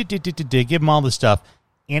 And you give them all the stuff,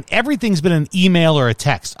 and everything's been an email or a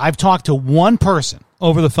text. I've talked to one person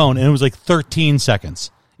over the phone, and it was like 13 seconds.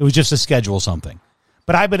 It was just to schedule something.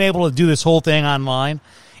 But I've been able to do this whole thing online,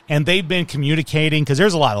 and they've been communicating, because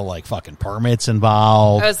there's a lot of, like, fucking permits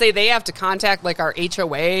involved. I would say they have to contact, like, our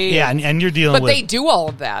HOA. Yeah, and you're dealing with... But they do all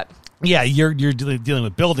of that. Yeah, you're dealing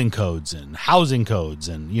with building codes and housing codes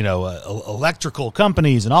and, electrical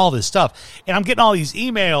companies and all this stuff. And I'm getting all these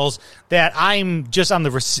emails that I'm just on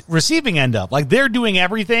the receiving end of. Like, they're doing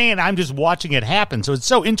everything, and I'm just watching it happen. So it's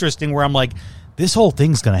so interesting where I'm like, this whole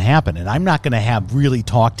thing's going to happen, and I'm not going to have really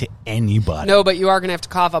talk to anybody. No, but you are going to have to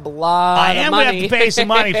cough up a lot of money. I am going to have to pay some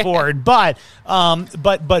money for it. But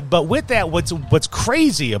with that, what's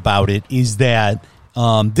crazy about it is that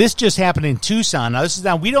this just happened in Tucson.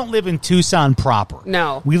 Now, we don't live in Tucson proper.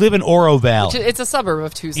 No. We live in Oro Valley. It's a suburb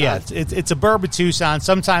of Tucson. Yeah, it's a suburb of Tucson.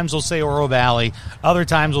 Sometimes we'll say Oro Valley. Other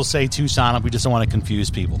times we'll say Tucson. We just don't want to confuse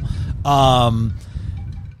people.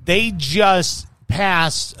 They just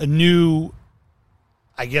passed a new,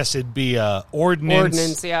 I guess it'd be a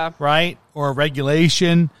ordinance, yeah. Right? Or a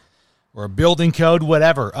regulation or a building code,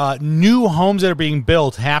 whatever. New homes that are being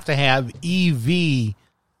built have to have EV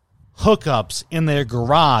hookups in their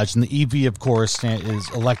garage, and the EV, of course, is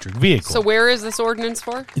electric vehicle. So where is this ordinance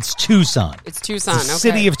for? It's Tucson. It's Tucson, the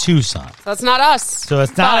city of Tucson. So that's not us. So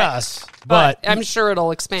it's not us, but I'm sure it'll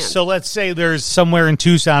expand. So let's say there's somewhere in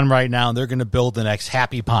Tucson right now, and they're going to build the next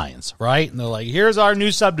Happy Pines, right? And they're like, here's our new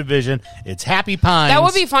subdivision. It's Happy Pines. That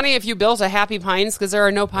would be funny if you built a Happy Pines, because there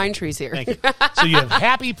are no pine trees here. Thank you. So you have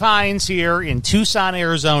Happy Pines here in Tucson,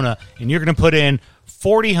 Arizona, and you're going to put in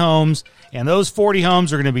 40 homes, and those 40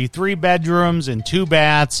 homes are going to be 3 bedrooms and 2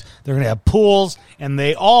 baths. They're going to have pools, and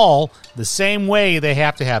they all, the same way, they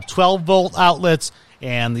have to have 12-volt outlets,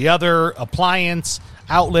 and the other appliance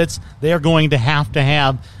outlets, they're going to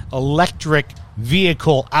have electric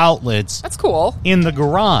vehicle outlets. That's cool. In the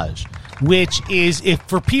garage, which is, if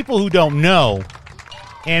for people who don't know,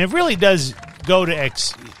 and it really does go to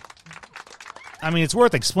it's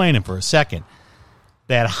worth explaining for a second,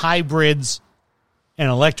 that hybrids and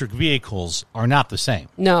electric vehicles are not the same.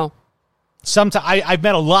 No. Sometimes I've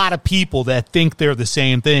met a lot of people that think they're the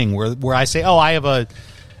same thing, where I say, I have a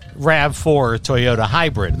RAV4 Toyota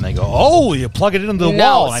hybrid, and they go, oh, you plug it into the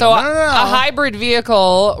wall. So no. A hybrid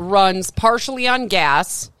vehicle runs partially on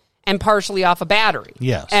gas and partially off a battery.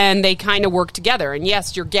 Yes. And they kind of work together. And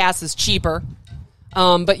yes, your gas is cheaper,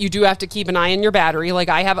 but you do have to keep an eye on your battery. Like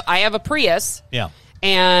I have a Prius. Yeah.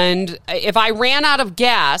 And if I ran out of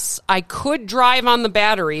gas, I could drive on the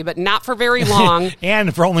battery, but not for very long.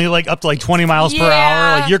 And for only up to 20 miles per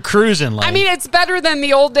hour, you're cruising. It's better than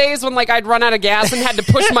the old days when I'd run out of gas and had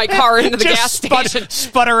to push my car into the gas station.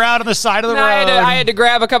 Sputter out on the side of the road. I had to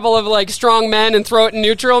grab a couple of strong men and throw it in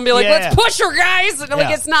neutral and be like, let's push her, guys. And,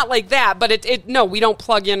 it's not like that, but no, we don't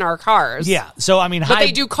plug in our cars. Yeah. So but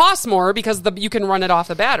they do cost more because you can run it off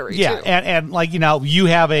the battery. Yeah. Too. And you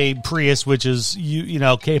have a Prius, which is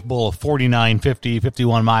capable of 49, 50,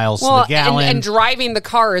 51 miles to the gallon. And driving the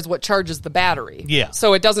car is what charges the battery. Yeah.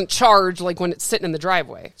 So it doesn't charge when it's sitting in the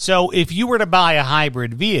driveway. So if you were to buy a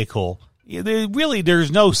hybrid vehicle, there's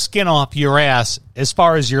no skin off your ass as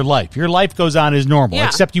far as your life. Your life goes on as normal,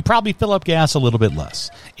 except you probably fill up gas a little bit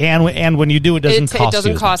less. And when you do, it doesn't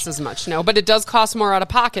cost as much. No, but it does cost more out of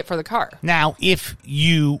pocket for the car. Now, if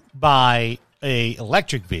you buy a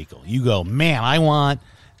electric vehicle, you go, man, I want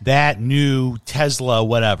that new Tesla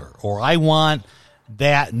whatever, or I want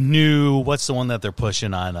that new, what's the one that they're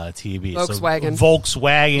pushing on TV? Volkswagen. So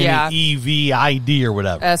Volkswagen EV ID or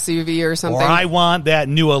whatever. SUV or something. Or I want that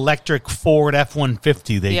new electric Ford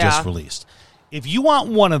F-150 they just released. If you want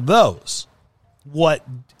one of those, what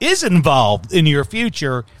is involved in your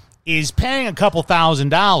future is paying a couple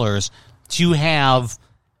 $1,000s to have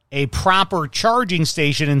a proper charging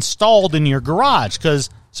station installed in your garage because,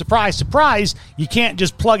 surprise, surprise, you can't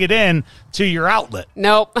just plug it in to your outlet.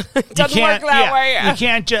 Nope. It doesn't work that way. You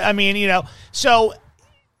can't so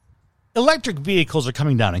electric vehicles are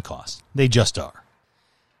coming down in cost. They just are.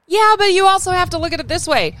 Yeah, but you also have to look at it this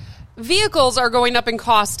way. Vehicles are going up in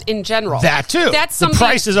cost in general. That too. The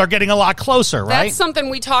prices are getting a lot closer, right? That's something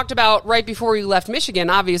we talked about right before we left Michigan.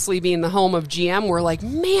 Obviously, being the home of GM, we're like,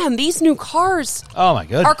 man, these new cars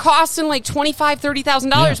are costing like $25,000, $30,000.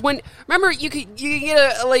 Yeah. When remember, you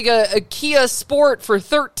get a Kia Sport for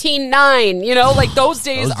 $13,900. You know, like those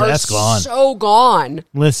days are so gone.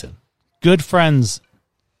 Listen, good friends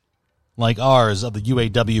like ours of the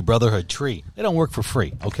UAW Brotherhood tree, they don't work for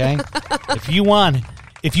free. Okay, if you want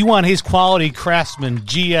his quality Craftsman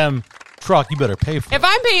GM truck, you better pay for it. If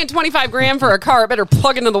I'm paying $25,000 for a car, I better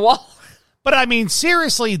plug into the wall. But I mean,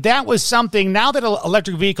 seriously, that was something. Now that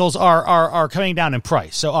electric vehicles are coming down in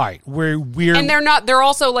price, so all right, we're and they're not. They're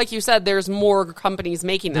also, like you said, there's more companies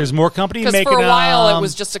making them. There's more companies making them. Because for a while it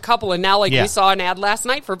was just a couple, and now we saw an ad last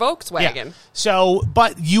night for Volkswagen. Yeah. So,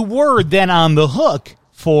 but you were then on the hook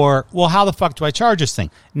for, well, how the fuck do I charge this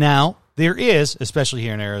thing? Now, there is, especially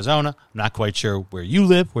here in Arizona, I'm not quite sure where you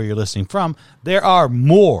live, where you're listening from, there are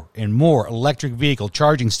more and more electric vehicle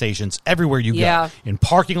charging stations everywhere you go. In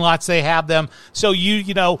parking lots, they have them. So you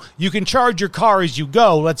can charge your car as you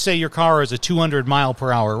go. Let's say your car has a 200 mile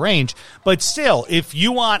per hour range, but still, if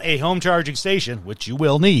you want a home charging station, which you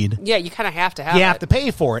will need, you kind of have to have you have to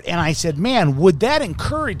pay for it. And I said, man, would that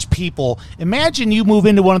encourage people? Imagine you move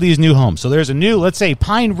into one of these new homes. So there's a new, let's say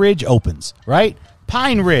Pine Ridge opens, right?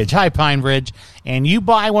 Pine Ridge, and you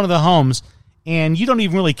buy one of the homes, and you don't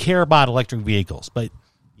even really care about electric vehicles, but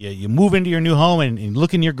you move into your new home and you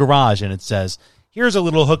look in your garage, and it says, here's a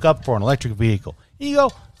little hookup for an electric vehicle. And you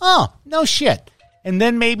go, oh, no shit. And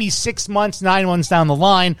then maybe 6 months, 9 months down the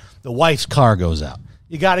line, the wife's car goes out.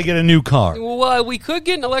 You got to get a new car. Well, we could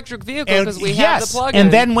get an electric vehicle because we have the plug-in.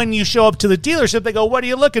 And then when you show up to the dealership, they go, what are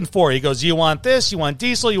you looking for? He goes, you want this, you want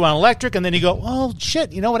diesel, you want electric? And then you go, oh,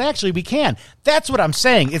 shit, you know what? Actually, we can. That's what I'm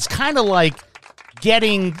saying. It's kind of like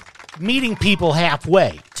meeting people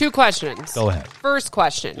halfway. 2 questions. Go ahead. First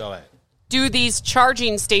question. Go ahead. Do these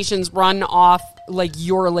charging stations run off like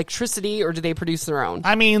your electricity, or do they produce their own?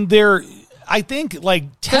 I mean, I think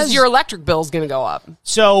because your electric bill is going to go up.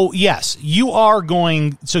 So yes, you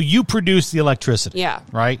produce the electricity. Yeah.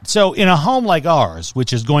 Right. So in a home like ours,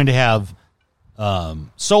 which is going to have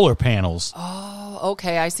solar panels. Oh,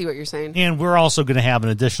 okay. I see what you're saying. And we're also going to have an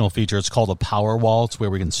additional feature. It's called a power wall. It's where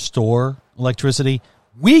we can store electricity.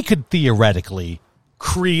 We could theoretically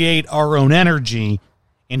create our own energy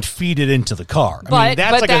and feed it into the car. But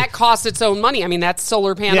that costs its own money. I mean, that's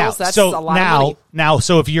solar panels. Yeah, that's a lot of money. Now,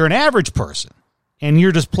 so if you're an average person and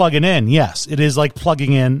you're just plugging in, yes, it is like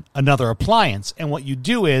plugging in another appliance. And what you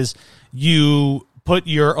do is you put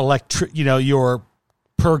your your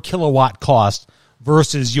per kilowatt cost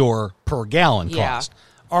versus your per gallon cost.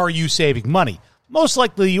 Are you saving money? Most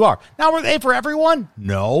likely you are. Now, are they for everyone?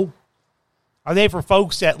 No. Are they for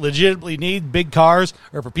folks that legitimately need big cars,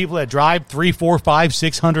 or for people that drive 300, 400, 500,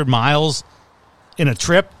 600 miles in a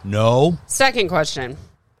trip? No. Second question,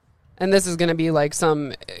 and this is going to be like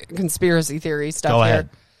some conspiracy theory stuff. Go ahead.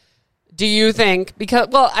 Do you think,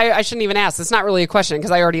 I shouldn't even ask. It's not really a question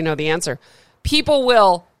because I already know the answer. People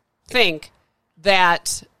will think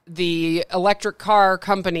that the electric car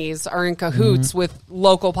companies are in cahoots with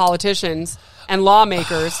local politicians and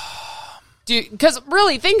lawmakers. Because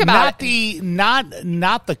really, think about it. Not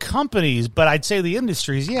the companies, but I'd say the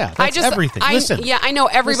industries. Yeah, that's everything. Listen, I know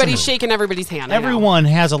everybody's shaking everybody's hand. Everyone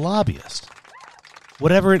has a lobbyist.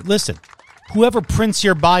 Whoever prints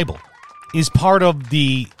your Bible is part of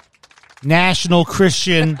the National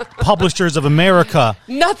Christian Publishers of America.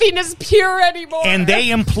 Nothing is pure anymore. And they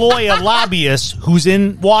employ a lobbyist who's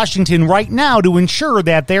in Washington right now to ensure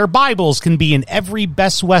that their Bibles can be in every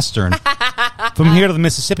Best Western from here to the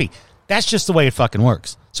Mississippi. That's just the way it fucking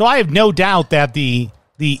works. So I have no doubt that the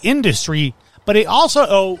industry, but it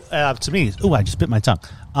also, to me, I just bit my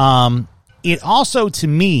tongue. It also, to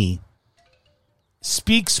me,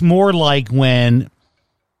 speaks more like when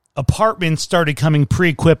apartments started coming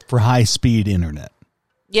pre-equipped for high-speed internet.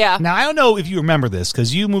 Yeah. Now, I don't know if you remember this,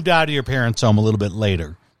 because you moved out of your parents' home a little bit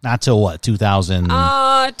later. Not till what, 2000?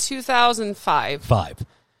 2005.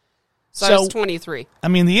 So I was 23. I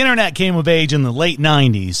mean, the internet came of age in the late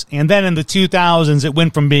 90s, and then in the 2000s, it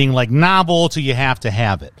went from being like novel to you have to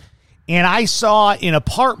have it. And I saw in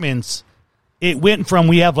apartments, it went from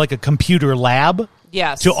we have like a computer lab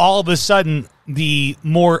to all of a sudden the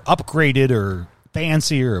more upgraded or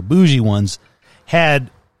fancier or bougie ones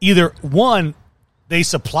had either one, they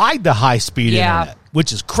supplied the high-speed internet,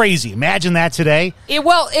 which is crazy. Imagine that today. It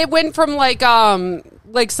went from like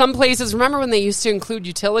some places. Remember when they used to include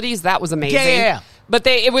utilities? That was amazing. Yeah. But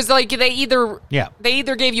it was like they either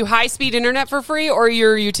gave you high-speed internet for free or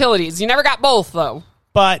your utilities. You never got both, though.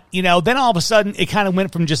 But, then all of a sudden, it kind of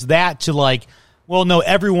went from just that to like, well, no,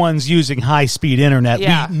 everyone's using high-speed internet.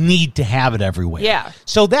 Yeah. We need to have it everywhere. Yeah.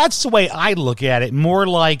 So that's the way I look at it. More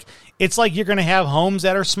like, it's like you're going to have homes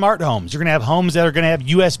that are smart homes. You're going to have homes that are going to have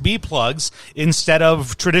USB plugs instead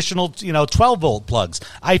of traditional, 12-volt plugs.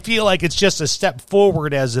 I feel like it's just a step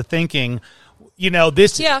forward as a thinking,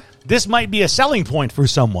 this might be a selling point for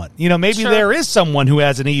someone. Maybe there is someone who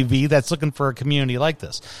has an EV that's looking for a community like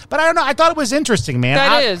this. But I don't know. I thought it was interesting, man.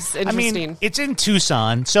 That is interesting. I mean, it's in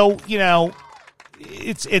Tucson, so,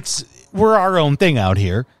 we're our own thing out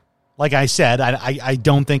here. Like I said, I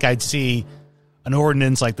don't think I'd see an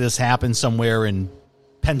ordinance like this happen somewhere in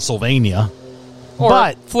Pennsylvania.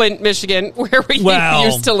 Or Flint, Michigan, where we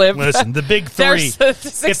used to live. Listen, the big three. There's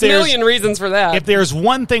 6 million reasons for that. If there's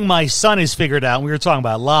one thing my son has figured out, and we were talking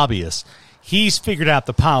about lobbyists, he's figured out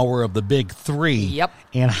the power of the big three. Yep.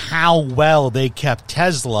 And how well they kept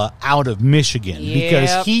Tesla out of Michigan. Yep.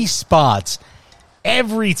 Because he spots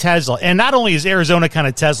every Tesla. And not only is Arizona kind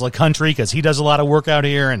of Tesla country, because he does a lot of work out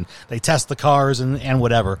here, and they test the cars and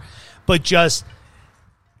whatever, but just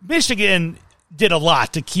Michigan did a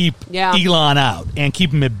lot to keep Elon out and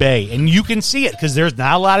keep him at bay. And you can see it because there's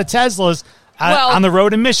not a lot of Teslas on the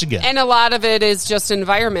road in Michigan. And a lot of it is just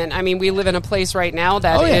environment. I mean, we live in a place right now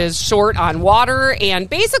that is short on water and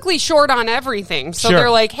basically short on everything. So they're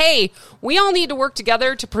like, hey, we all need to work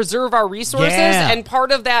together to preserve our resources. Yeah. And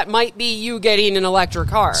part of that might be you getting an electric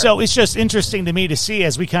car. So it's just interesting to me to see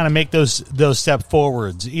as we kind of make those step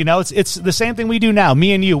forwards. It's the same thing we do now.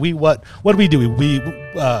 Me and you, what do we do? We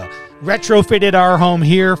retrofitted our home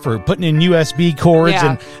here for putting in USB cords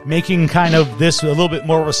and making kind of this a little bit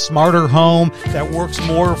more of a smarter home that works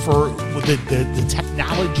more for the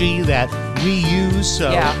technology that we use. So,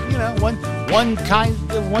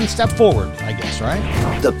 one step forward, I guess,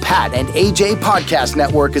 right? The Pat and AJ Podcast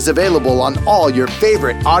Network is available on all your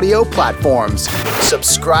favorite audio platforms.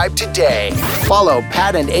 Subscribe today. Follow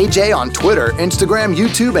Pat and AJ on Twitter, Instagram,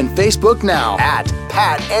 YouTube, and Facebook now at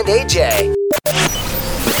Pat and AJ.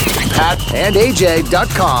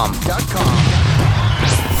 PatandAJ.com.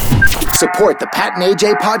 Support the Pat and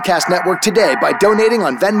AJ Podcast Network today by donating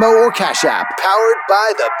on Venmo or Cash App. Powered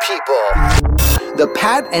by the people. The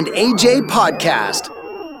Pat and AJ Podcast.